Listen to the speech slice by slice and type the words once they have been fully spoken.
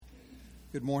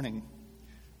Good morning.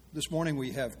 This morning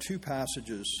we have two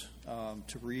passages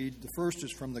to read. The first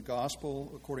is from the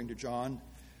Gospel according to John,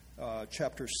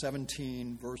 chapter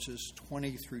 17, verses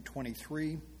 20 through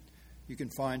 23. You can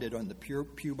find it on the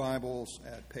Pew Bibles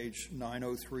at page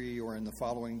 903 or in the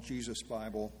Following Jesus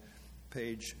Bible,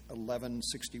 page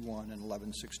 1161 and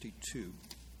 1162.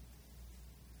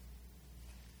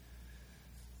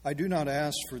 I do not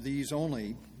ask for these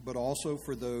only, but also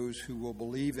for those who will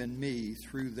believe in me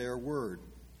through their word,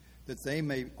 that they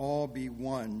may all be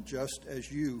one, just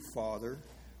as you, Father,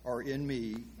 are in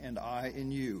me and I in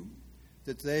you,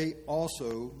 that they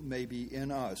also may be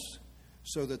in us,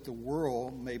 so that the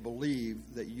world may believe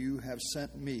that you have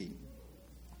sent me.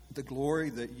 The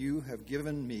glory that you have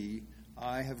given me,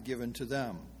 I have given to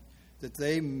them, that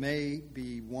they may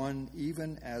be one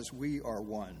even as we are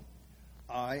one,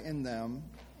 I in them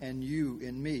and you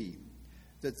in me,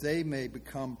 that they may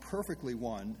become perfectly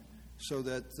one, so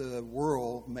that the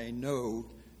world may know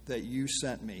that you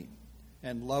sent me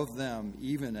and love them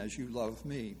even as you love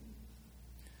me.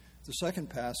 The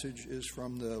second passage is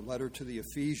from the letter to the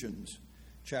Ephesians,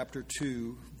 chapter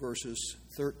 2, verses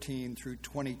 13 through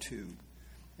 22,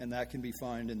 and that can be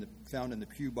found in the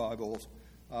Pew Bibles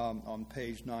on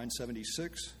page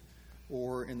 976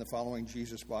 or in the Following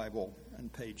Jesus Bible on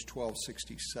page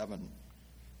 1267.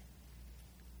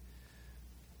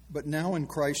 But now in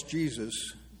Christ Jesus,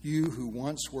 you who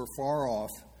once were far off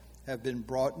have been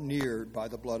brought near by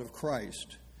the blood of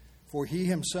Christ. For he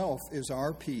himself is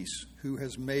our peace, who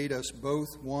has made us both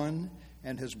one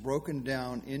and has broken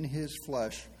down in his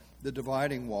flesh the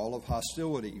dividing wall of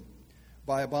hostility,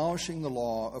 by abolishing the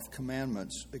law of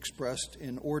commandments expressed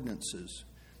in ordinances,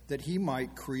 that he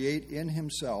might create in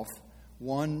himself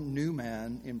one new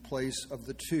man in place of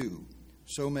the two,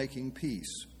 so making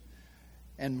peace,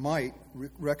 and might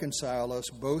reconcile us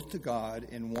both to God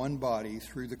in one body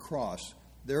through the cross,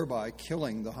 thereby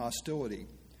killing the hostility.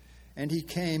 And he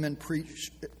came and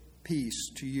preached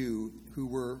peace to you who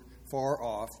were far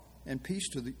off, and peace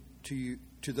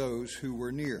to those who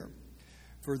were near.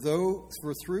 For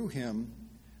through him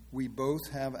we both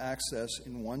have access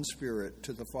in one Spirit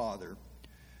to the Father.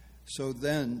 So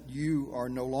then you are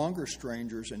no longer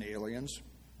strangers and aliens,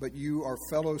 but you are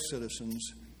fellow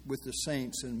citizens with the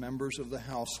saints and members of the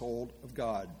household of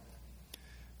God.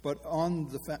 But on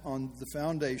the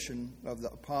foundation of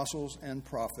the apostles and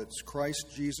prophets, Christ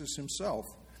Jesus himself,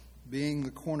 being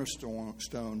the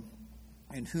cornerstone,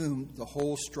 in whom the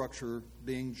whole structure,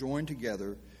 being joined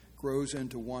together, grows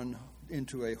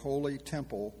into a holy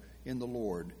temple in the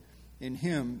Lord. In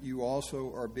him you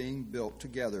also are being built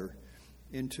together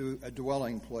into a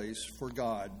dwelling place for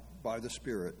God by the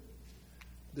Spirit.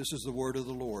 This is the word of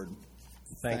the Lord.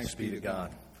 Thanks be to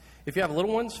God. If you have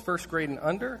little ones, first grade and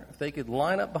under, if they could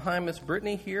line up behind Miss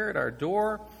Brittany here at our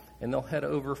door, and they'll head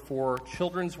over for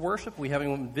children's worship. We have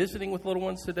anyone visiting with little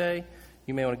ones today,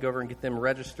 you may want to go over and get them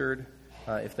registered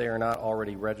if they are not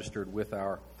already registered with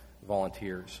our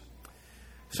volunteers.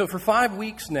 So for 5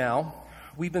 weeks now,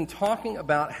 we've been talking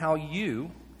about how you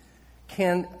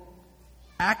can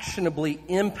actionably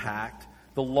impact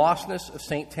the lostness of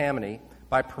St. Tammany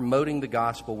by promoting the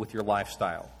gospel with your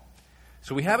lifestyle.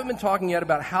 So we haven't been talking yet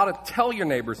about how to tell your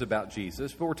neighbors about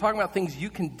Jesus, but we're talking about things you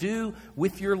can do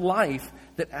with your life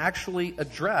that actually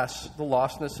address the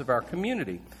lostness of our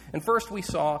community. And first we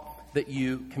saw that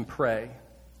you can pray.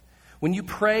 When you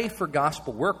pray for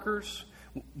gospel workers,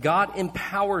 God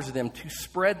empowers them to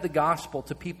spread the gospel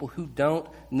to people who don't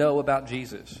know about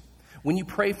Jesus. When you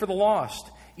pray for the lost,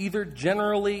 either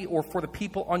generally or for the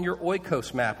people on your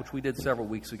Oikos map, which we did several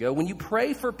weeks ago, when you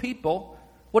pray for people,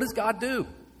 what does God do?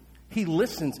 He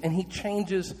listens and he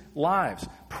changes lives.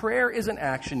 Prayer is an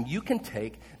action you can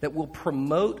take that will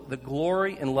promote the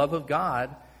glory and love of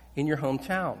God in your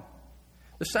hometown.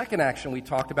 The second action we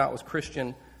talked about was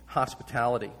Christian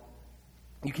hospitality.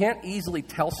 You can't easily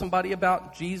tell somebody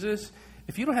about Jesus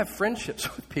if you don't have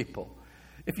friendships with people,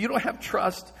 if you don't have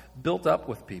trust built up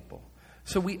with people.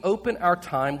 So we open our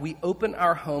time, we open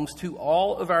our homes to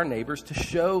all of our neighbors to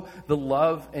show the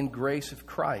love and grace of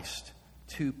Christ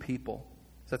to people.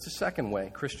 That's the second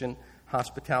way, Christian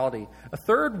hospitality. A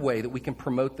third way that we can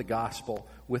promote the gospel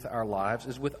with our lives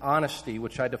is with honesty,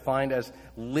 which I defined as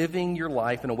living your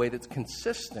life in a way that's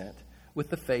consistent with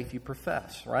the faith you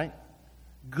profess, right?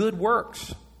 Good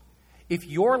works. If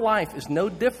your life is no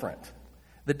different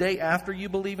the day after you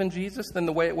believe in Jesus than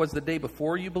the way it was the day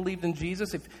before you believed in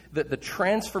Jesus, if the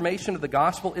transformation of the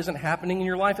gospel isn't happening in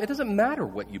your life, it doesn't matter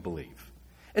what you believe.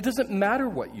 It doesn't matter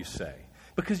what you say,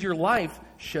 because your life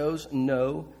shows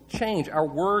no change. Our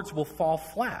words will fall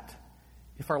flat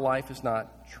if our life is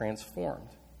not transformed.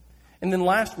 And then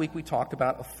last week we talked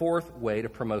about a fourth way to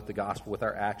promote the gospel with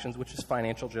our actions, which is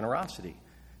financial generosity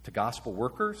to gospel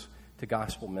workers, to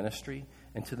gospel ministry,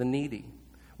 and to the needy.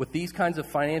 With these kinds of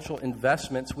financial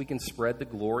investments, we can spread the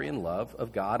glory and love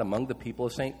of God among the people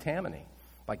of St. Tammany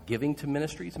by giving to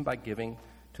ministries and by giving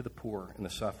to the poor and the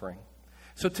suffering.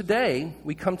 So today,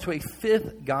 we come to a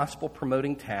fifth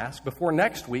gospel-promoting task. Before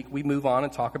next week, we move on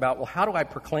and talk about, well, how do I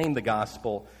proclaim the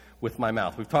gospel with my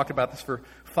mouth? We've talked about this for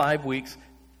 5 weeks.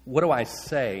 What do I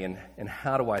say and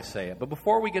how do I say it? But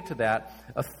before we get to that,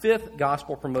 a fifth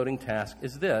gospel-promoting task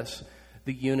is this,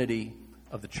 the unity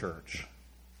of the church.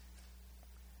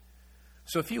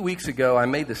 So a few weeks ago, I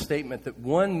made the statement that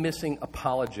one missing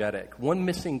apologetic, one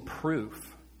missing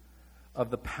proof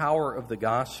of the power of the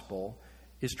gospel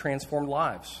is transformed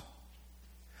lives.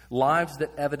 Lives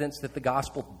that evidence that the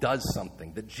gospel does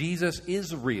something, that Jesus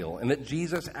is real, and that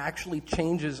Jesus actually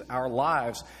changes our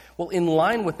lives. Well, in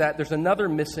line with that, there's another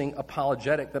missing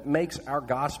apologetic that makes our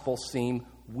gospel seem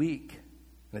weak.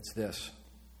 And it's this,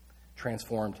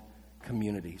 transformed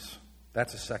communities.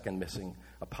 That's a second missing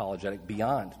apologetic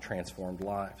beyond transformed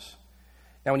lives.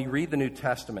 Now, when you read the New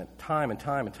Testament, time and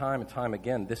time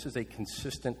again, this is a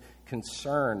consistent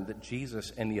concern that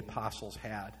Jesus and the apostles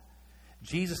had.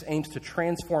 Jesus aims to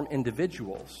transform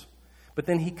individuals, but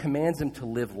then he commands them to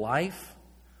live life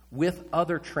with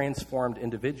other transformed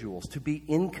individuals, to be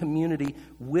in community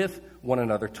with one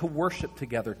another, to worship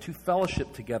together, to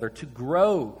fellowship together, to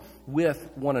grow with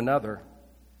one another.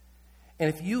 And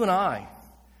if you and I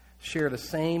share the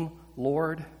same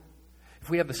Lord, if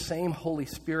we have the same Holy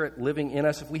Spirit living in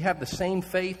us, if we have the same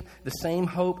faith, the same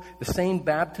hope, the same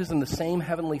baptism, the same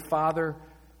Heavenly Father,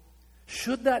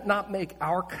 should that not make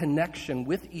our connection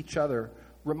with each other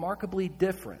remarkably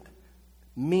different,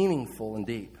 meaningful, and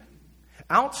deep?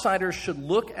 Outsiders should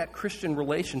look at Christian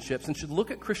relationships and should look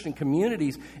at Christian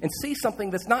communities and see something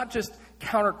that's not just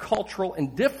countercultural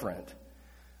and different,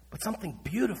 but something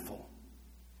beautiful,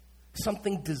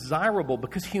 something desirable,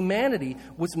 because humanity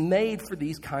was made for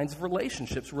these kinds of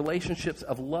relationships, relationships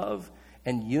of love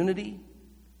and unity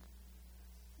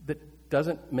that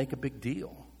doesn't make a big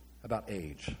deal about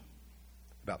age,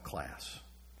 about class,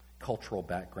 cultural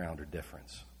background, or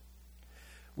difference.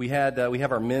 We have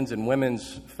our men's and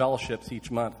women's fellowships each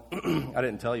month. I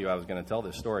didn't tell you I was going to tell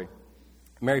this story.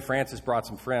 Mary Frances brought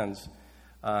some friends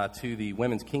to the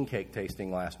women's king cake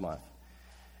tasting last month.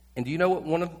 And do you know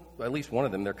what at least one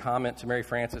of them, their comment to Mary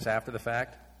Frances after the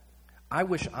fact? I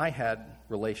wish I had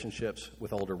relationships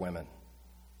with older women.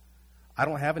 I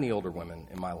don't have any older women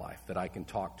in my life that I can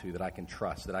talk to, that I can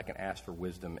trust, that I can ask for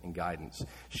wisdom and guidance.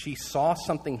 She saw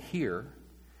something here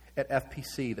at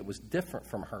FPC that was different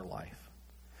from her life,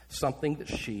 something that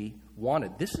she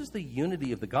wanted. This is the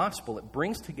unity of the gospel. It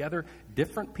brings together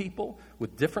different people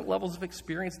with different levels of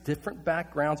experience, different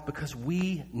backgrounds, because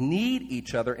we need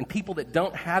each other, and people that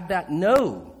don't have that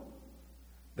know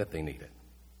that they need it.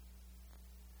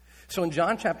 So in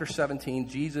John chapter 17,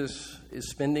 Jesus is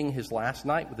spending his last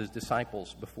night with his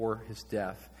disciples before his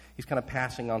death. He's kind of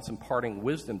passing on some parting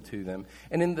wisdom to them.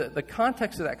 And in the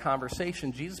context of that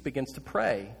conversation, Jesus begins to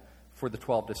pray for the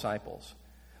 12 disciples.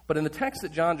 But in the text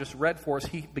that John just read for us,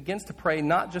 he begins to pray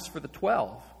not just for the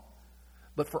 12,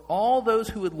 but for all those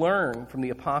who would learn from the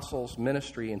apostles'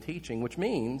 ministry and teaching, which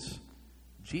means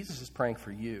Jesus is praying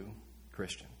for you,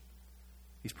 Christian.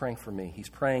 He's praying for me. He's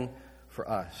praying for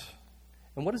us.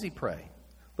 And what does he pray?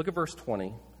 Look at verse 20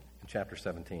 in chapter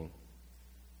 17.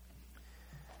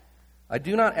 I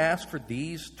do not ask for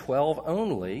these 12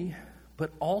 only,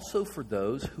 but also for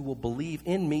those who will believe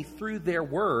in me through their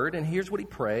word. And here's what he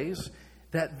prays,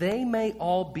 that they may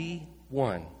all be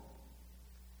one,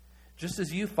 just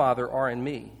as you, Father, are in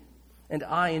me, and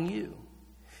I in you,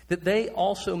 that they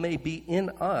also may be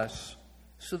in us,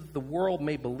 so that the world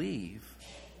may believe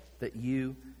that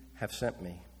you have sent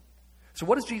me. So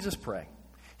what does Jesus pray?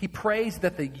 He prays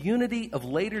that the unity of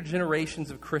later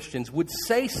generations of Christians would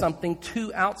say something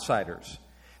to outsiders,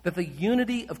 that the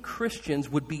unity of Christians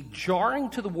would be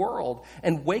jarring to the world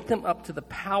and wake them up to the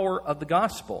power of the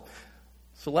gospel.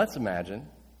 So let's imagine,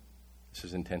 this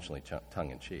is intentionally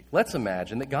tongue-in-cheek, let's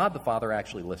imagine that God the Father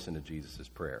actually listened to Jesus'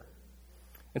 prayer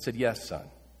and said, yes, son,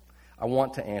 I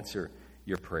want to answer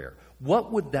your prayer.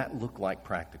 What would that look like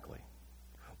practically?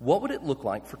 What would it look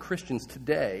like for Christians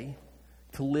today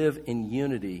to live in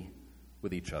unity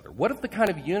with each other? What if the kind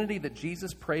of unity that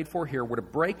Jesus prayed for here were to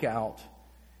break out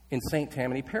in St.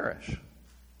 Tammany Parish?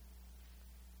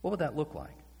 What would that look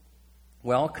like?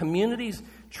 Well, communities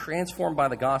transformed by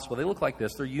the gospel, they look like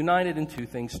this. They're united in two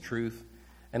things, truth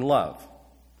and love.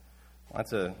 Well,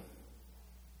 that's a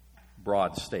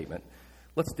broad statement.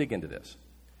 Let's dig into this.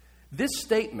 This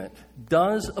statement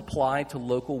does apply to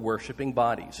local worshiping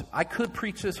bodies. I could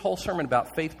preach this whole sermon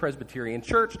about Faith Presbyterian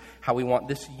Church, how we want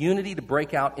this unity to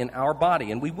break out in our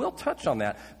body, and we will touch on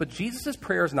that. But Jesus'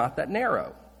 prayer is not that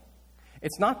narrow.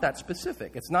 It's not that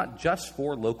specific. It's not just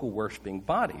for local worshiping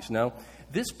bodies. No,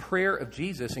 this prayer of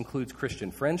Jesus includes Christian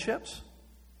friendships.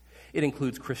 It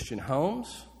includes Christian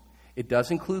homes. It does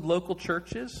include local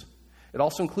churches. It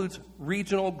also includes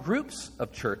regional groups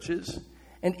of churches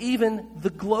and even the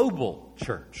global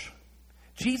church.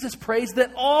 Jesus prays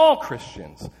that all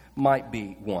Christians might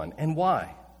be one. And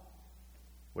why?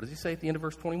 What does he say at the end of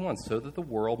verse 21? So that the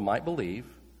world might believe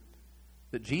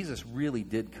that Jesus really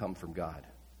did come from God.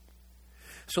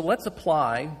 So let's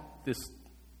apply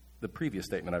the previous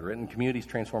statement I've written, communities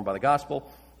transformed by the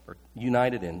gospel, or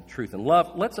united in truth and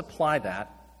love. Let's apply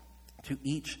that to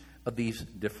each of these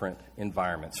different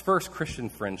environments. First, Christian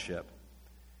friendship.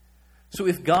 So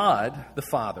if God, the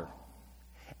Father,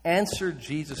 answered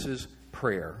Jesus'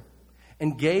 prayer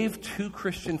and gave to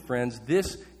Christian friends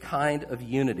this kind of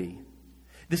unity,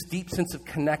 this deep sense of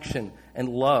connection and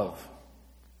love,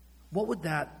 what would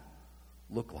that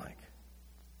look like?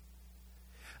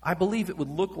 I believe it would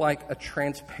look like a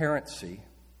transparency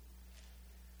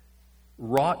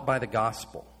wrought by the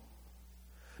gospel.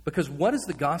 Because what does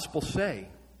the gospel say?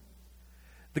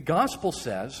 The gospel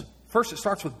says, first it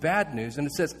starts with bad news, and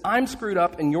it says, I'm screwed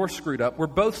up and you're screwed up. We're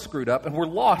both screwed up and we're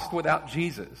lost without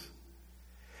Jesus.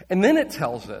 And then it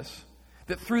tells us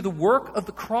that through the work of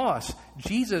the cross,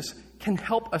 Jesus can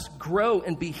help us grow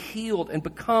and be healed and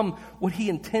become what he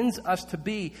intends us to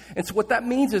be. And so what that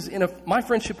means is in my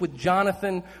friendship with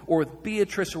Jonathan or with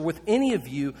Beatrice or with any of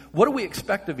you, what do we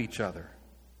expect of each other?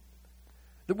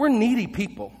 That we're needy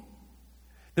people,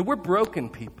 that we're broken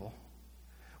people.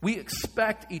 We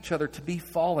expect each other to be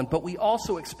fallen, but we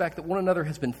also expect that one another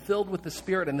has been filled with the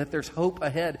Spirit and that there's hope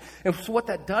ahead. And so what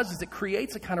that does is it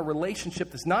creates a kind of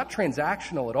relationship that's not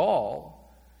transactional at all.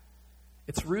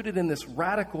 It's rooted in this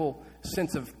radical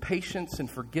sense of patience and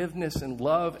forgiveness and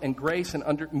love and grace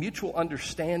and mutual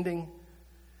understanding.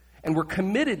 And we're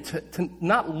committed to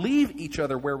not leave each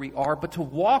other where we are, but to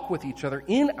walk with each other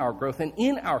in our growth and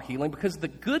in our healing, because the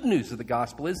good news of the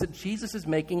gospel is that Jesus is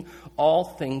making all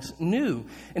things new.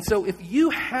 And so if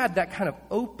you had that kind of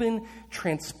open,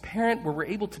 transparent, where we're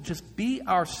able to just be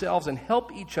ourselves and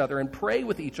help each other and pray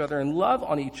with each other and love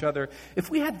on each other,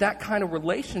 if we had that kind of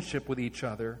relationship with each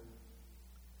other,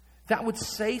 that would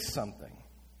say something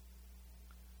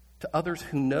to others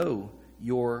who know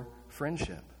your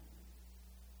friendship.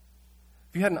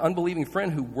 If you had an unbelieving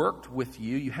friend who worked with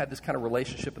you, you had this kind of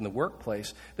relationship in the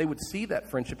workplace, they would see that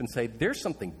friendship and say, there's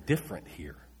something different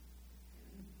here.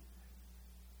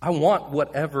 I want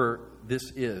whatever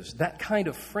this is. That kind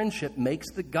of friendship makes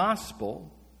the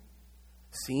gospel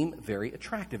seem very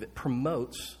attractive. It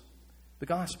promotes the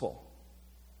gospel.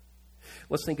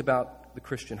 Let's think about the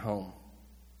Christian home.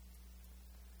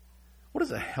 What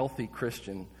does a healthy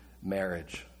Christian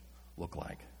marriage look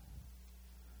like?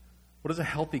 What does a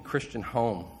healthy Christian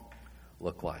home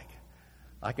look like?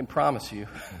 I can promise you,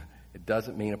 it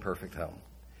doesn't mean a perfect home.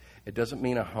 It doesn't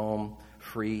mean a home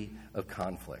free of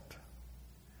conflict.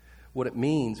 What it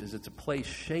means is it's a place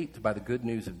shaped by the good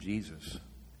news of Jesus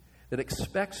that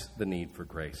expects the need for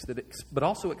grace, but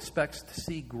also expects to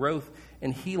see growth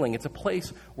and healing. It's a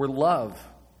place where love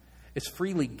is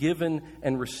freely given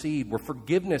and received, where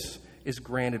forgiveness is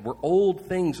granted, where old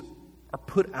things are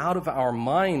put out of our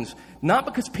minds, not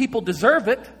because people deserve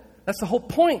it, that's the whole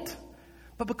point,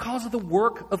 but because of the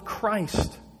work of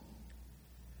Christ.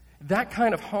 That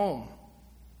kind of home,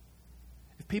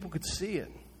 if people could see it,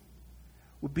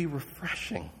 would be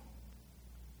refreshing.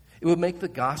 It would make the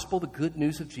gospel, the good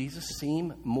news of Jesus,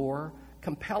 seem more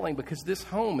compelling, because this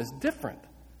home is different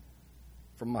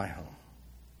from my home.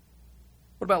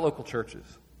 What about local churches?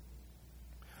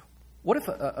 What if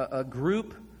a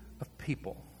group of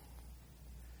people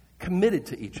committed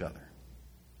to each other?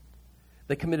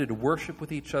 They committed to worship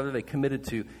with each other. They committed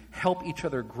to help each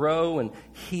other grow and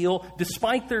heal,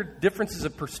 despite their differences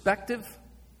of perspective,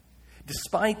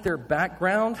 despite their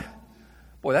background.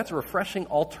 Boy, that's a refreshing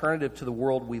alternative to the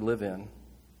world we live in,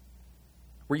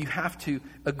 where you have to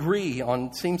agree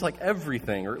on, seems like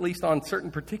everything, or at least on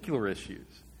certain particular issues,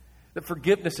 that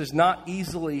forgiveness is not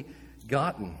easily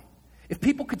gotten. If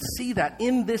people could see that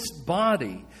in this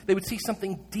body, they would see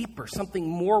something deeper, something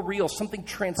more real, something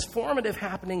transformative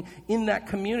happening in that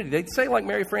community. They'd say, like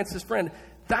Mary Frances' friend,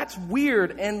 that's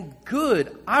weird and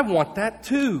good. I want that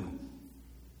too.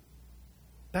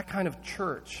 That kind of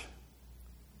church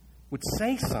would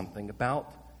say something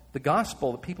about the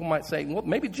gospel that people might say, well,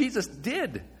 maybe Jesus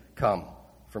did come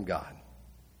from God.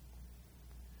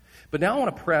 But now I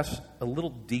want to press a little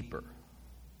deeper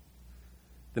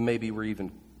than maybe we're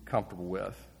even comfortable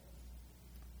with.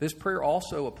 This prayer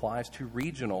also applies to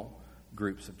regional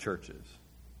groups of churches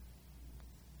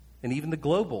and even the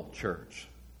global church.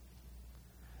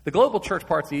 The global church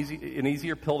part's an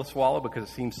easier pill to swallow because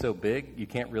it seems so big. You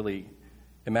can't really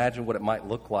imagine what it might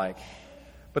look like.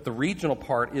 But the regional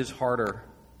part is harder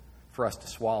for us to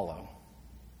swallow.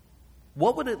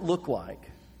 What would it look like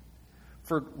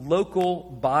for local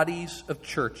bodies of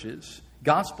churches,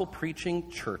 gospel-preaching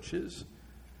churches,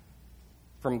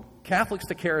 from Catholics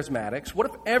to charismatics? What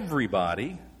if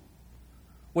everybody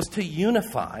was to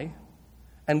unify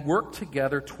and work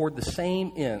together toward the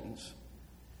same ends,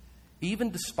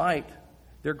 even despite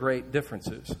their great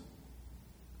differences?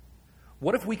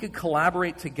 What if we could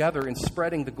collaborate together in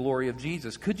spreading the glory of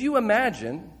Jesus? Could you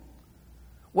imagine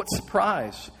what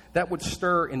surprise that would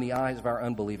stir in the eyes of our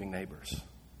unbelieving neighbors?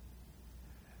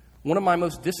 One of my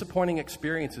most disappointing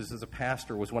experiences as a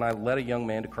pastor was when I led a young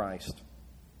man to Christ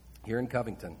here in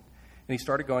Covington, and he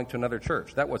started going to another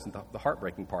church. That wasn't the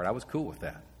heartbreaking part. I was cool with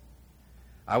that.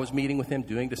 I was meeting with him,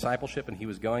 doing discipleship, and he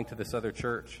was going to this other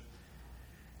church.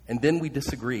 And then we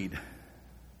disagreed.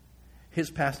 His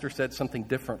pastor said something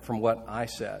different from what I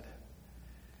said.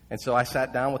 And so I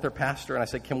sat down with their pastor and I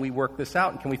said, can we work this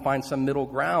out? And can we find some middle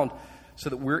ground so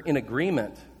that we're in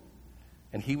agreement?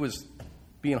 And he was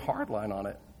being hardline on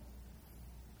it.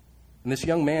 And this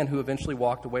young man who eventually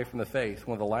walked away from the faith,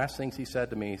 one of the last things he said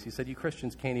to me is, he said, you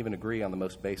Christians can't even agree on the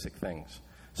most basic things.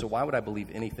 So why would I believe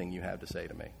anything you have to say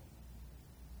to me?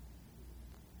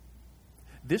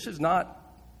 This is not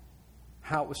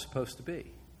how it was supposed to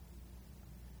be.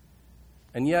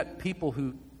 And yet people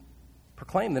who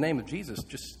proclaim the name of Jesus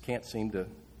just can't seem to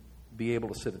be able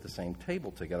to sit at the same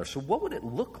table together. So what would it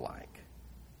look like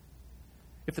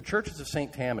if the churches of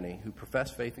St. Tammany, who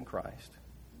profess faith in Christ,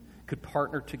 could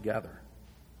partner together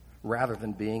rather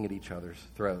than being at each other's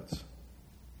throats?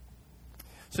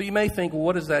 So you may think, well,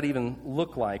 what does that even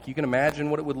look like? You can imagine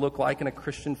what it would look like in a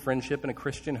Christian friendship, in a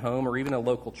Christian home, or even a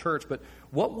local church. But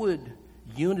what would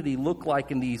unity look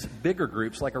like in these bigger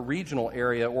groups, like a regional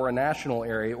area or a national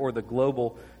area or the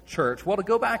global church? Well, to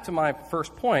go back to my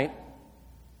first point,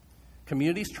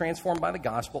 communities transformed by the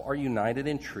gospel are united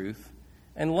in truth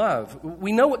and love.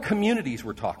 We know what communities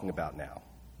we're talking about now.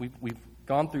 We've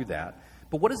gone through that.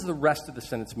 But what does the rest of the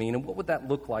sentence mean, and what would that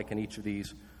look like in each of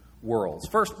these worlds?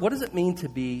 First, what does it mean to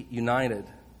be united?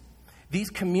 These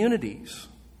communities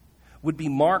would be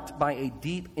marked by a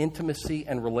deep intimacy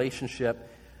and relationship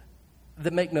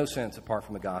that make no sense apart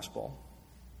from the gospel.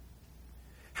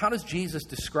 How does Jesus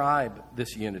describe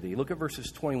this unity? Look at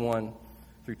verses 21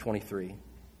 through 23.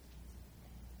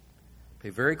 Pay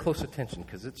very close attention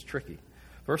because it's tricky.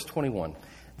 Verse 21,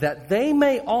 that they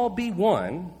may all be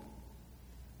one,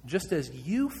 just as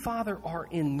you, Father, are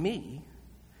in me,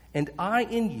 and I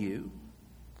in you,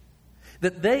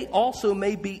 that they also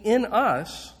may be in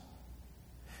us,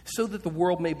 so that the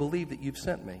world may believe that you've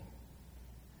sent me.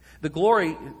 The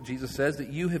glory, Jesus says, that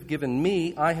you have given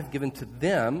me, I have given to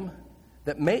them,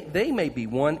 that they may be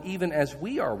one, even as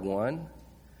we are one,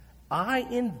 I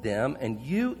in them and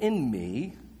you in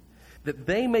me, that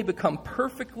they may become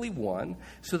perfectly one,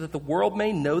 so that the world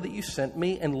may know that you sent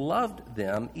me and loved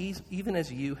them, even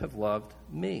as you have loved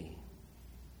me.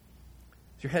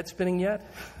 Is your head spinning yet?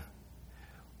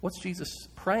 What's Jesus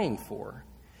praying for?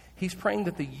 He's praying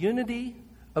that the unity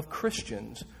of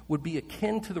Christians would be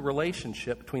akin to the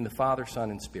relationship between the Father, Son,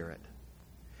 and Spirit.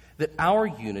 That our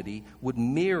unity would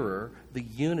mirror the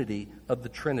unity of the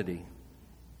Trinity.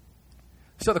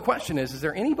 So the question is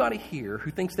there anybody here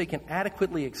who thinks they can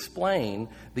adequately explain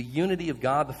the unity of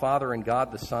God the Father and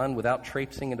God the Son without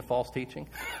traipsing into false teaching?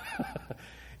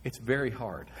 It's very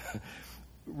hard.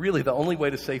 Really, the only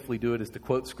way to safely do it is to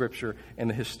quote Scripture and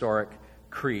the historic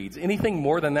creeds. Anything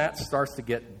more than that starts to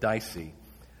get dicey.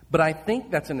 But I think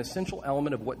that's an essential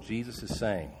element of what Jesus is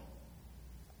saying.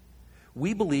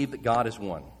 We believe that God is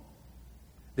one.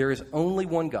 There is only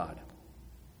one God.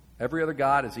 Every other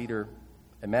God is either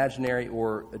imaginary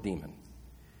or a demon.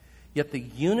 Yet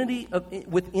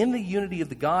within the unity of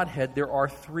the Godhead, there are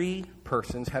three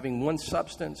persons having one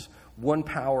substance, one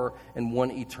power, and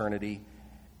one eternity.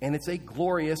 And it's a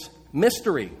glorious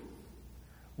mystery.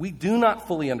 We do not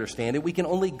fully understand it. We can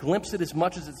only glimpse it as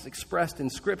much as it's expressed in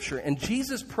Scripture. And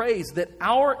Jesus prays that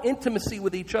our intimacy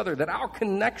with each other, that our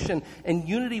connection and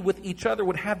unity with each other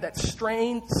would have that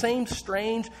same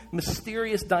strange,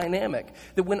 mysterious dynamic.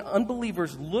 That when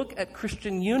unbelievers look at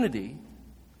Christian unity,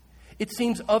 it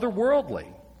seems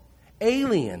otherworldly,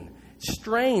 alien,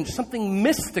 strange, something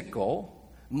mystical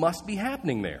must be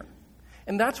happening there.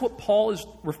 And that's what Paul is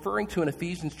referring to in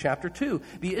Ephesians chapter 2.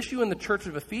 The issue in the church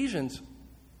of Ephesians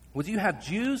was you have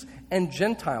Jews and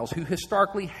Gentiles who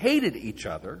historically hated each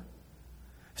other,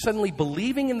 suddenly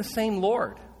believing in the same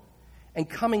Lord and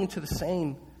coming into the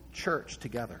same church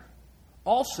together.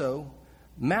 Also,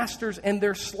 masters and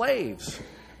their slaves,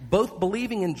 both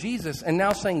believing in Jesus and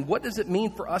now saying, what does it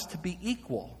mean for us to be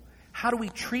equal? How do we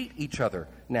treat each other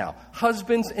now?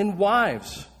 Husbands and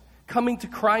wives coming to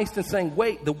Christ and saying,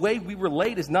 wait, the way we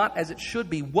relate is not as it should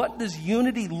be. What does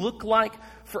unity look like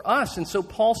for us? And so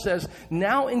Paul says,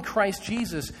 now in Christ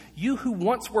Jesus, you who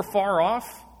once were far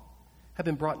off have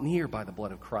been brought near by the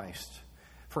blood of Christ.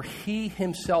 For he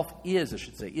himself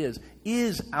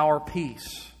is our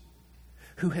peace,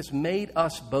 who has made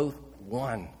us both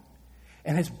one,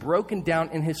 and has broken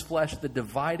down in his flesh the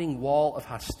dividing wall of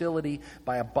hostility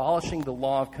by abolishing the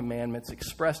law of commandments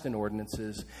expressed in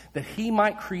ordinances, that he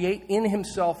might create in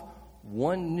himself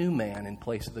one new man in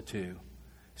place of the two,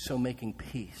 so making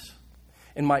peace,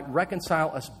 and might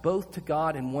reconcile us both to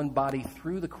God in one body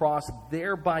through the cross,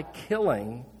 thereby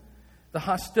killing the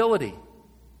hostility.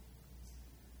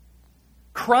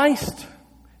 Christ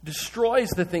destroys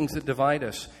the things that divide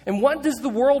us. And what does the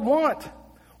world want?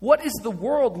 What is the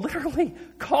world literally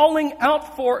calling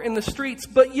out for in the streets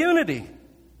but unity?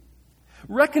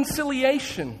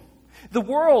 Reconciliation. The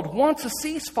world wants a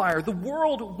ceasefire. The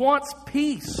world wants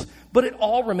peace, but it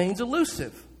all remains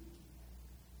elusive.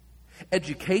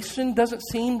 Education doesn't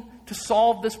seem to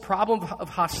solve this problem of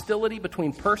hostility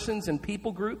between persons and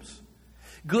people groups.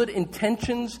 Good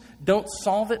intentions don't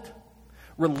solve it.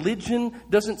 Religion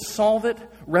doesn't solve it.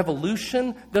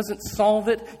 Revolution doesn't solve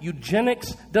it.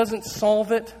 Eugenics doesn't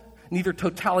solve it. Neither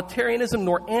totalitarianism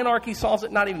nor anarchy solves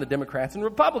it. Not even the Democrats and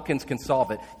Republicans can solve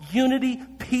it. Unity,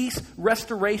 peace,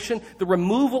 restoration, the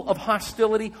removal of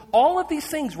hostility, all of these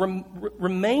things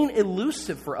remain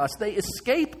elusive for us. They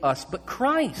escape us. But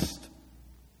Christ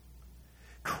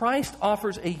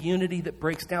offers a unity that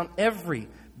breaks down every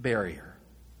barrier,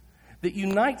 that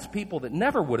unites people that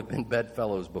never would have been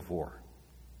bedfellows before.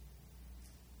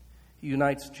 He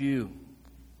unites Jew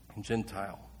and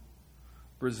Gentile,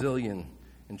 Brazilian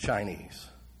and Chinese,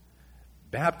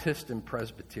 Baptist and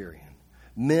Presbyterian,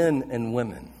 men and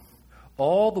women.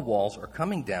 All the walls are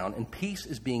coming down and peace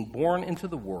is being born into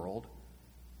the world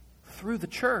through the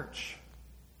church.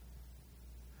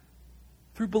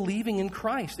 Through believing in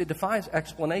Christ. It defies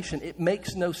explanation. It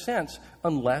makes no sense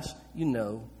unless you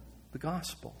know the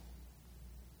gospel.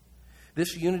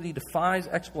 This unity defies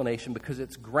explanation because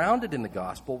it's grounded in the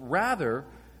gospel rather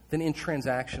than in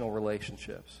transactional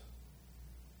relationships.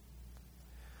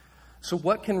 So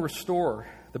what can restore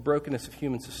the brokenness of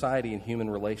human society and human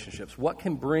relationships? What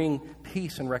can bring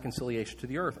peace and reconciliation to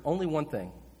the earth? Only one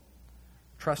thing: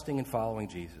 trusting and following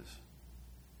Jesus.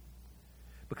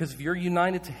 Because if you're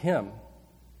united to him,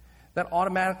 that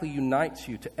automatically unites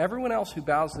you to everyone else who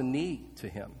bows the knee to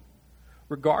him,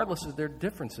 regardless of their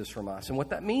differences from us. And what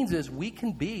that means is we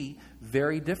can be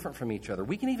very different from each other.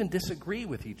 We can even disagree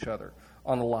with each other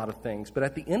on a lot of things. But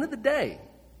at the end of the day,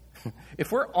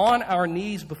 if we're on our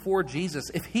knees before Jesus,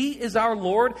 if he is our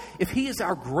Lord, if he is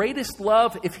our greatest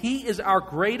love, if he is our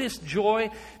greatest joy,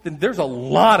 then there's a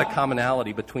lot of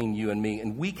commonality between you and me.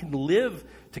 And we can live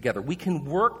together. We can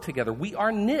work together. We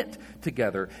are knit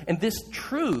together. And this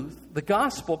truth, the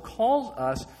gospel, calls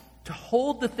us to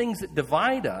hold the things that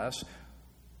divide us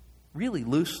really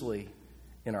loosely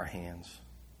in our hands.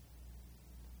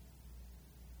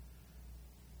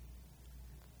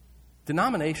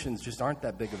 Denominations just aren't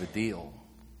that big of a deal.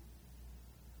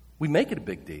 We make it a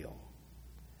big deal.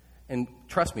 And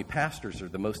trust me, pastors are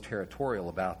the most territorial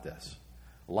about this.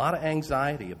 A lot of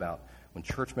anxiety about when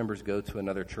church members go to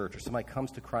another church or somebody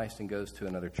comes to Christ and goes to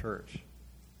another church.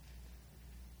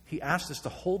 He asks us to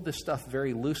hold this stuff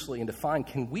very loosely and define,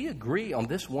 can we agree on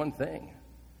this one thing?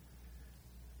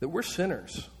 That we're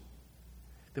sinners,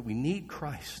 that we need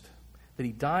Christ, that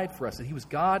he died for us, that he was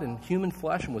God in human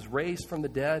flesh and was raised from the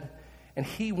dead, and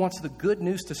he wants the good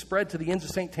news to spread to the ends of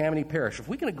St. Tammany Parish. If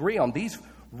we can agree on these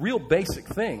real basic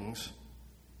things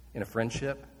in a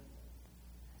friendship,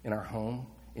 in our home,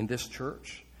 in this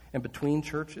church, and between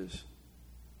churches,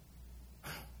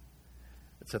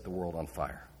 it set the world on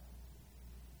fire.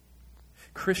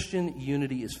 Christian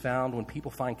unity is found when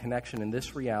people find connection in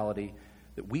this reality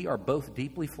that we are both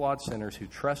deeply flawed sinners who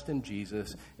trust in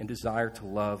Jesus and desire to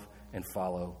love and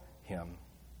follow him.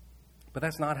 But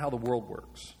that's not how the world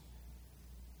works.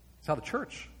 It's how the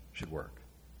church should work.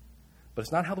 But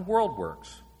it's not how the world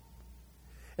works.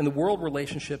 And the world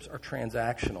relationships are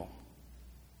transactional.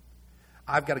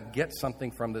 I've got to get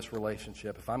something from this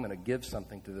relationship if I'm going to give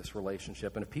something to this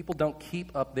relationship. And if people don't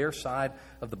keep up their side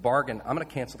of the bargain, I'm going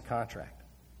to cancel the contract.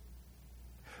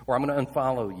 Or I'm going to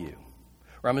unfollow you.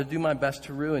 Or I'm going to do my best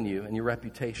to ruin you and your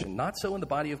reputation. Not so in the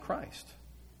body of Christ.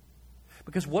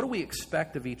 Because what do we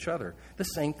expect of each other? The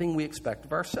same thing we expect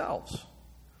of ourselves.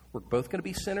 We're both going to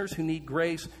be sinners who need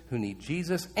grace, who need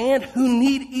Jesus, and who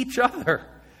need each other.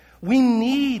 We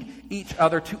need each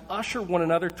other to usher one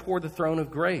another toward the throne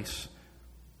of grace.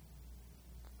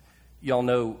 Y'all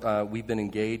know we've been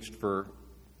engaged for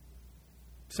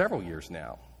several years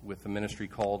now with a ministry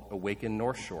called Awaken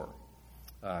North Shore.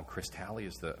 Chris Talley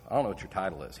is I don't know what your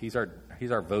title is. He's our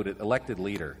elected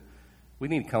leader. We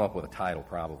need to come up with a title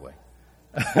probably.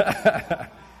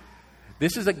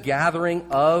 This is a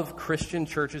gathering of Christian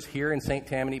churches here in St.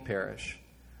 Tammany Parish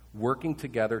working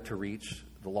together to reach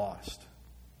the lost.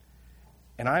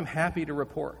 And I'm happy to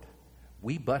report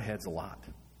we butt heads a lot.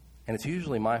 And it's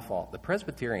usually my fault. The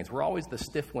Presbyterians, we're always the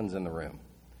stiff ones in the room.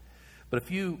 But a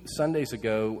few Sundays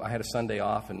ago, I had a Sunday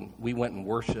off, and we went and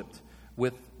worshiped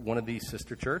with one of these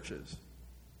sister churches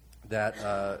that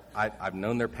I've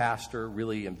known their pastor,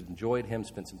 really enjoyed him,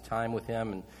 spent some time with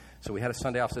him. And so we had a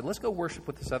Sunday off, said, let's go worship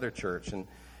with this other church. And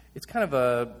it's kind of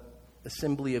a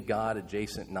Assembly of God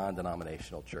adjacent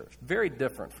non-denominational church. Very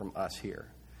different from us here.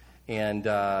 And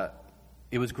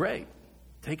it was great.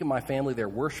 Taking my family there,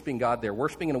 worshiping God there,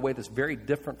 worshiping in a way that's very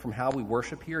different from how we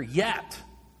worship here. Yet,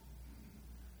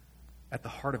 at the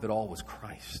heart of it all was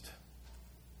Christ.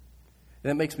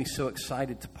 And that makes me so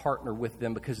excited to partner with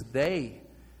them because they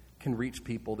can reach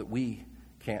people that we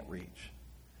can't reach.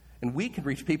 And we can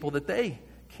reach people that they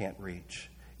can't reach.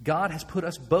 God has put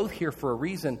us both here for a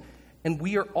reason, and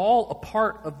we are all a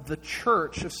part of the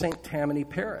church of St. Tammany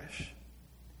Parish.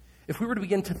 If we were to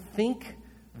begin to think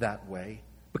that way,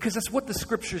 because that's what the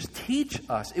Scriptures teach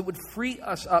us, it would free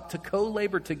us up to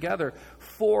co-labor together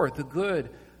for the good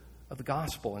of the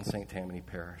gospel in St. Tammany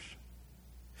Parish.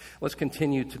 Let's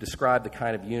continue to describe the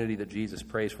kind of unity that Jesus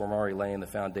prays for. I'm already laying the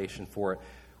foundation for it.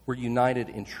 We're united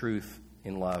in truth,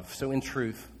 in love. So in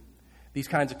truth, these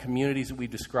kinds of communities that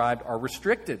we've described are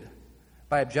restricted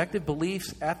by objective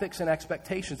beliefs, ethics, and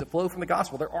expectations that flow from the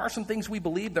gospel. There are some things we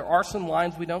believe. There are some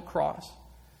lines we don't cross.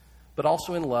 But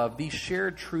also in love, these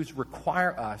shared truths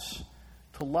require us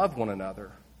to love one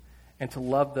another and to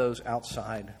love those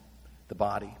outside the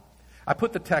body. I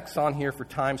put the text on here for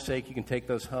time's sake. You can take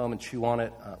those home and chew on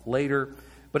it later.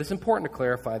 But it's important to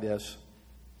clarify this.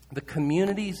 The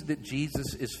communities that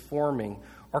Jesus is forming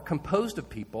are composed of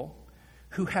people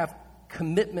who have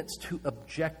commitments to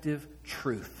objective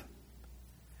truth.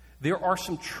 There are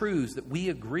some truths that we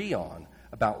agree on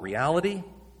about reality,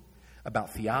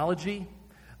 about theology,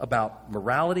 about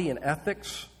morality and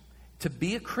ethics. To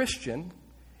be a Christian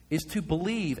is to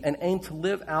believe and aim to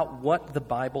live out what the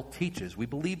Bible teaches. We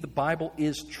believe the Bible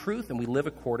is truth and we live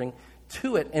according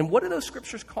to it. And what do those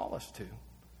scriptures call us to?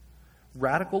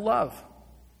 Radical love.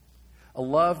 A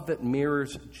love that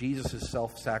mirrors Jesus'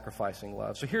 self-sacrificing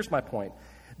love. So here's my point.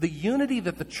 The unity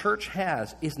that the church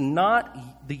has is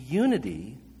not the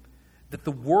unity that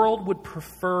the world would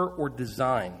prefer or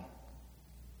design.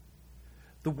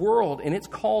 The world, in its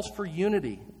calls for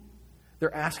unity,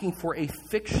 they're asking for a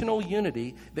fictional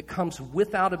unity that comes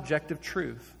without objective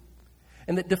truth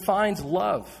and that defines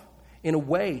love in a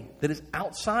way that is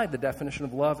outside the definition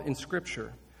of love in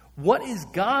Scripture. What is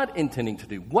God intending to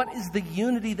do? What is the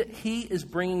unity that He is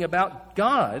bringing about?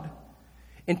 God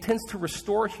intends to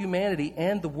restore humanity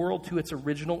and the world to its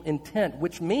original intent,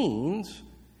 which means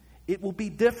it will be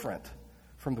different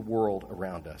from the world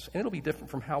around us, and it'll be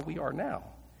different from how we are now.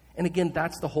 And again,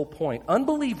 that's the whole point.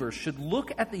 Unbelievers should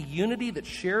look at the unity that's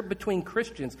shared between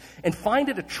Christians and find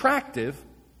it attractive,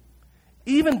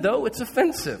 even though it's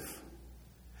offensive.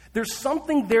 There's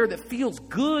something there that feels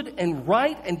good and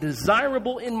right and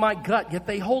desirable in my gut, yet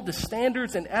they hold to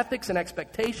standards and ethics and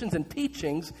expectations and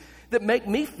teachings that make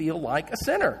me feel like a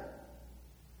sinner.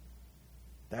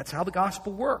 That's how the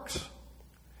gospel works.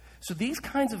 So these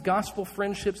kinds of gospel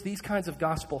friendships, these kinds of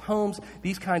gospel homes,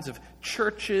 these kinds of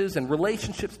churches and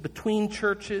relationships between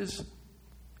churches,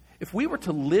 if we were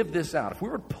to live this out, if we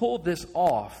were to pull this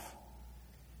off,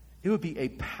 it would be a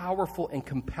powerful and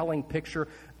compelling picture,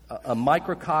 a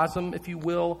microcosm, if you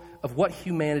will, of what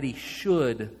humanity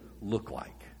should look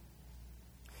like.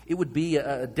 It would be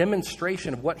a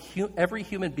demonstration of what every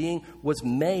human being was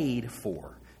made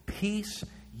for. Peace,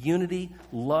 unity,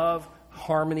 love,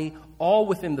 harmony, all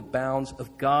within the bounds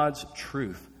of God's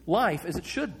truth. Life as it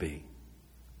should be.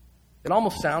 It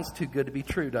almost sounds too good to be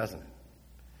true, doesn't it?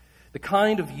 The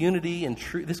kind of unity and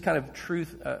truth, this kind of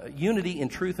truth, unity in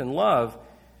truth and love,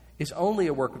 is only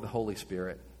a work of the Holy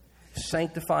Spirit.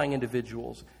 sanctifying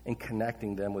individuals and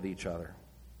connecting them with each other.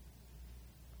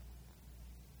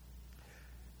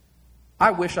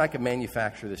 I wish I could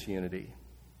manufacture this unity.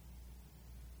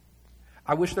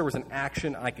 I wish there was an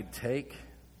action I could take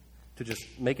to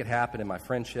just make it happen in my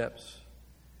friendships,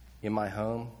 in my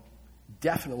home,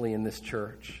 definitely in this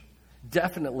church,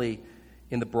 definitely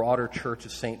in the broader church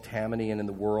of St. Tammany and in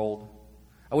the world.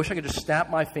 I wish I could just snap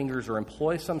my fingers or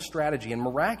employ some strategy, and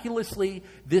miraculously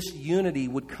this unity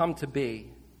would come to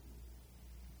be.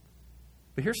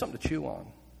 But here's something to chew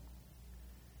on.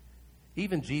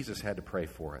 Even Jesus had to pray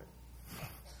for it.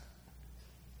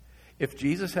 If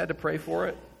Jesus had to pray for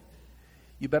it,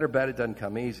 you better bet it doesn't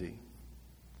come easy.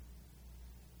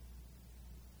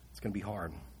 It's going to be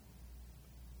hard.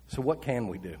 So what can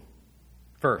we do?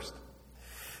 First,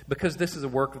 because this is a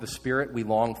work of the Spirit, we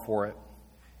long for it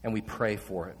and we pray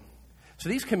for it. So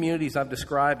these communities I've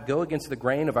described go against the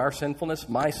grain of our sinfulness,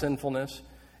 my sinfulness,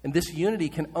 and this unity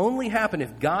can only happen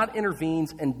if God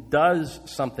intervenes and does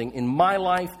something in my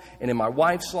life and in my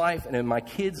wife's life and in my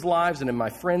kids' lives and in my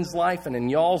friends' life and in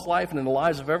y'all's life and in the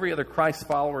lives of every other Christ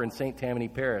follower in St. Tammany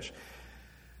Parish.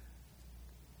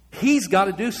 He's got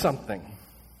to do something,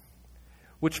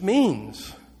 which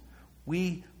means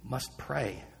we must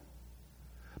pray.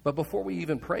 But before we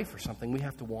even pray for something, we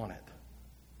have to want it.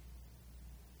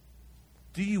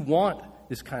 Do you want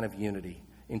this kind of unity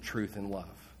in truth and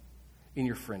love? In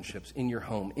your friendships, in your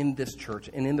home, in this church,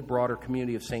 and in the broader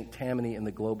community of St. Tammany and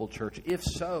the global church? If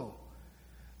so,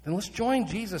 then let's join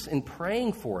Jesus in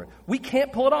praying for it. We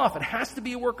can't pull it off. It has to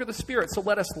be a work of the Spirit. So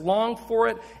let us long for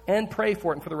it and pray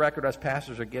for it. And for the record, us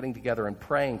pastors are getting together and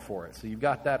praying for it. So you've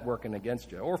got that working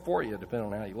against you, or for you,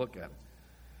 depending on how you look at it.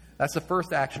 That's the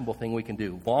first actionable thing we can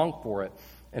do. Long for it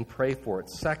and pray for it.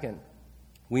 Second,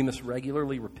 we must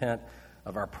regularly repent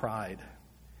of our pride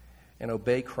and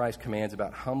obey Christ's commands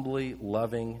about humbly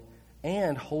loving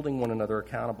and holding one another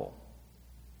accountable.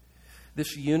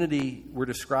 This unity we're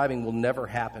describing will never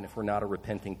happen if we're not a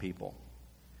repenting people.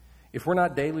 If we're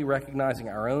not daily recognizing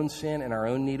our own sin and our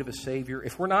own need of a Savior,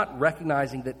 if we're not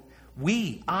recognizing that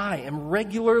I am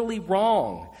regularly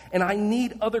wrong, and I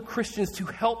need other Christians to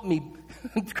help me,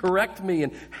 correct me,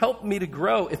 and help me to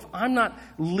grow, if I'm not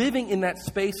living in that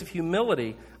space of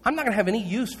humility, I'm not going to have any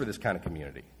use for this kind of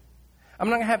community. I'm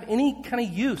not going to have any kind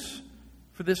of use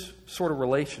for this sort of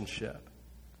relationship.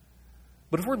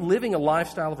 But if we're living a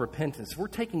lifestyle of repentance, if we're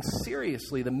taking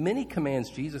seriously the many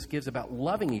commands Jesus gives about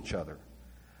loving each other,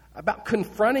 about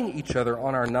confronting each other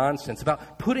on our nonsense,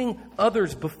 about putting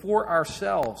others before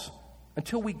ourselves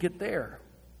until we get there,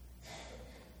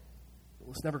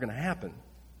 well, it's never going to happen.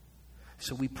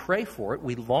 So we pray for it,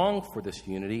 we long for this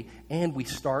unity, and we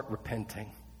start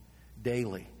repenting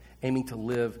daily, aiming to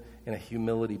live in a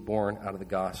humility born out of the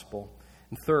gospel.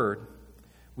 And third,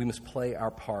 we must play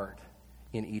our part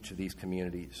in each of these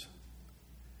communities.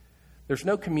 There's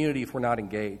no community if we're not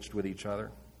engaged with each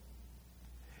other.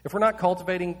 If we're not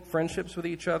cultivating friendships with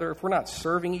each other, if we're not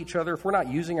serving each other, if we're not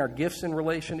using our gifts in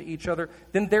relation to each other,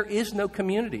 then there is no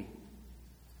community.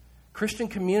 Christian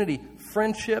community,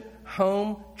 friendship,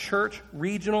 home, church,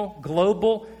 regional,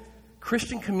 global.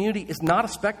 Christian community is not a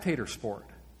spectator sport.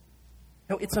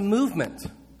 No, it's a movement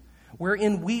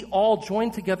wherein we all join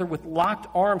together with locked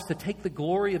arms to take the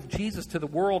glory of Jesus to the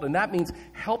world, and that means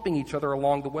helping each other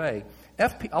along the way.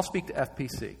 I'll speak to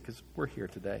FPC because we're here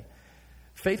today.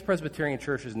 Faith Presbyterian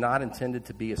Church is not intended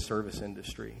to be a service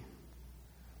industry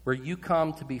where you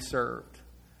come to be served.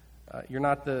 You're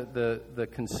not the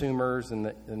consumers and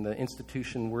the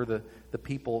institution. We're the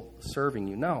people serving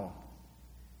you. No.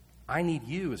 I need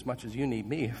you as much as you need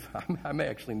me. I may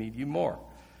actually need you more.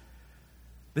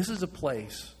 This is a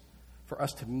place for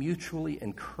us to mutually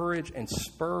encourage and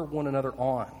spur one another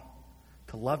on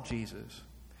to love Jesus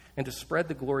and to spread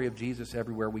the glory of Jesus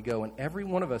everywhere we go. And every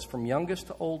one of us, from youngest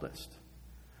to oldest,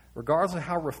 regardless of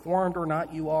how reformed or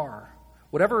not you are,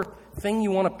 whatever thing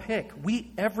you want to pick,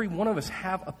 every one of us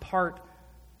have a part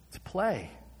to play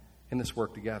in this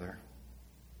work together.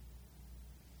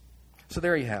 So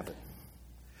there you have it.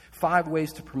 5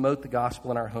 ways to promote the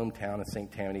gospel in our hometown of St.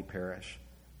 Tammany Parish.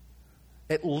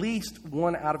 At least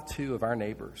 1 out of 2 of our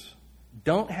neighbors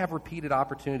don't have repeated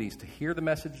opportunities to hear the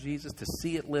message of Jesus, to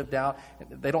see it lived out.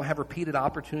 They don't have repeated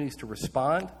opportunities to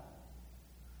respond.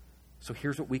 So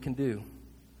here's what we can do.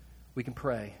 We can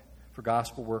pray for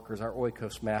gospel workers, our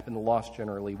oikos map, and the lost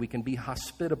generally. We can be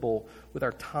hospitable with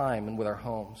our time and with our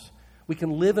homes. We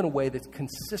can live in a way that's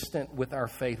consistent with our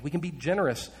faith. We can be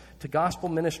generous to gospel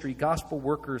ministry, gospel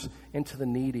workers, and to the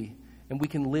needy. And we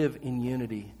can live in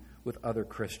unity with other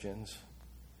Christians.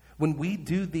 When we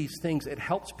do these things, it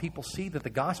helps people see that the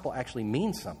gospel actually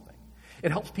means something.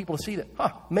 It helps people to see that,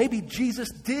 maybe Jesus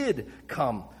did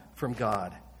come from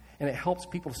God. And it helps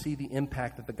people to see the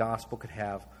impact that the gospel could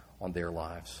have on their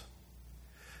lives.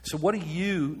 So what do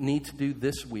you need to do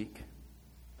this week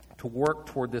to work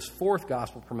toward this fourth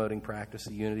gospel-promoting practice,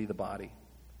 the unity of the body?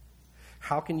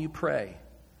 How can you pray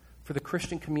for the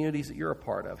Christian communities that you're a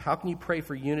part of? How can you pray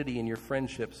for unity in your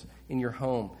friendships, in your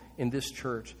home, in this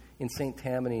church, in St.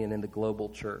 Tammany, and in the global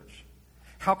church?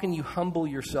 How can you humble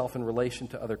yourself in relation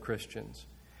to other Christians?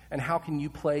 And how can you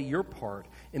play your part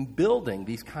in building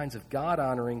these kinds of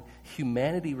God-honoring,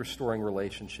 humanity-restoring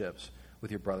relationships with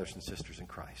your brothers and sisters in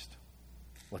Christ?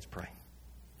 Let's pray.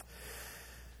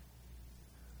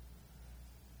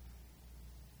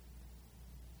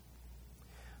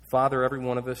 Father, every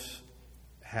one of us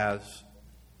has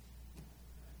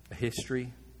a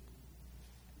history.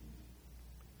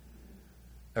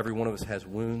 Every one of us has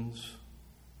wounds.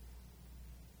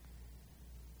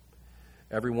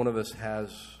 Every one of us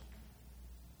has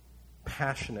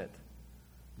passionate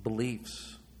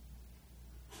beliefs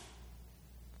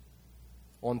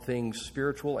on things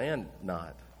spiritual and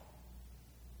not.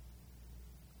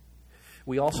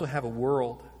 We also have a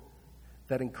world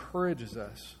that encourages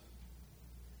us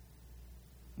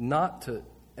not to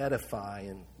edify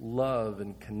and love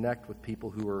and connect with people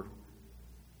who are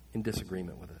in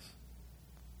disagreement with us.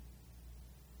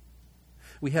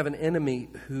 We have an enemy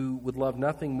who would love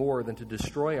nothing more than to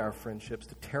destroy our friendships,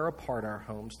 to tear apart our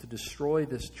homes, to destroy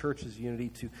this church's unity,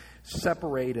 to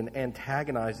separate and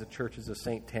antagonize the churches of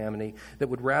St. Tammany, that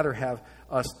would rather have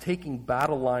us taking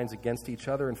battle lines against each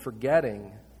other and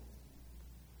forgetting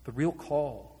the real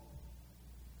call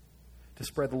to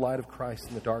spread the light of Christ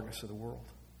in the darkness of the world.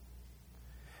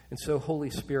 And so, Holy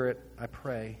Spirit, I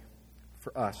pray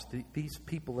for us, these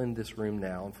people in this room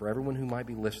now, and for everyone who might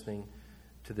be listening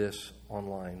to this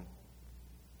online.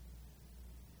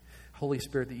 Holy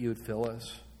Spirit, that you would fill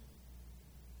us,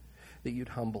 that you'd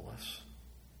humble us,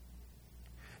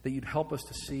 that you'd help us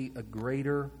to see a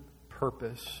greater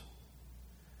purpose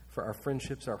for our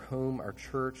friendships, our home, our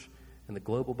church, and the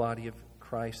global body of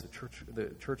Christ,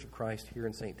 the Church of Christ here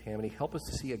in St. Tammany. Help us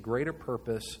to see a greater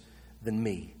purpose than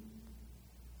me,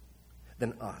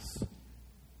 than us.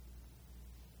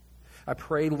 I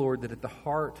pray, Lord, that at the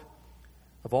heart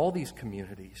of all these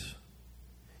communities,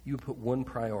 you put one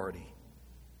priority: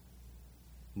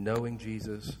 knowing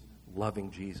Jesus, loving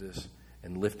Jesus,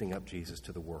 and lifting up Jesus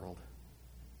to the world.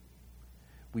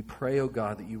 We pray, O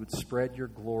God, that you would spread your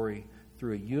glory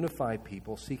through a unified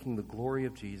people seeking the glory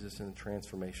of Jesus and the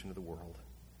transformation of the world.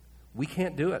 We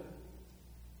can't do it.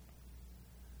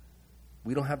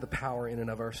 We don't have the power in and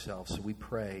of ourselves, so we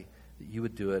pray that you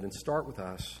would do it. And start with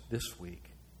us this week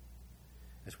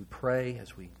as we pray,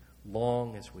 as we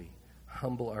long, as we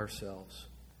humble ourselves,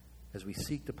 as we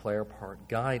seek to play our part.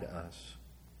 Guide us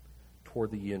toward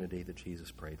the unity that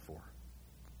Jesus prayed for.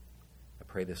 I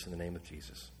pray this in the name of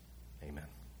Jesus. Amen.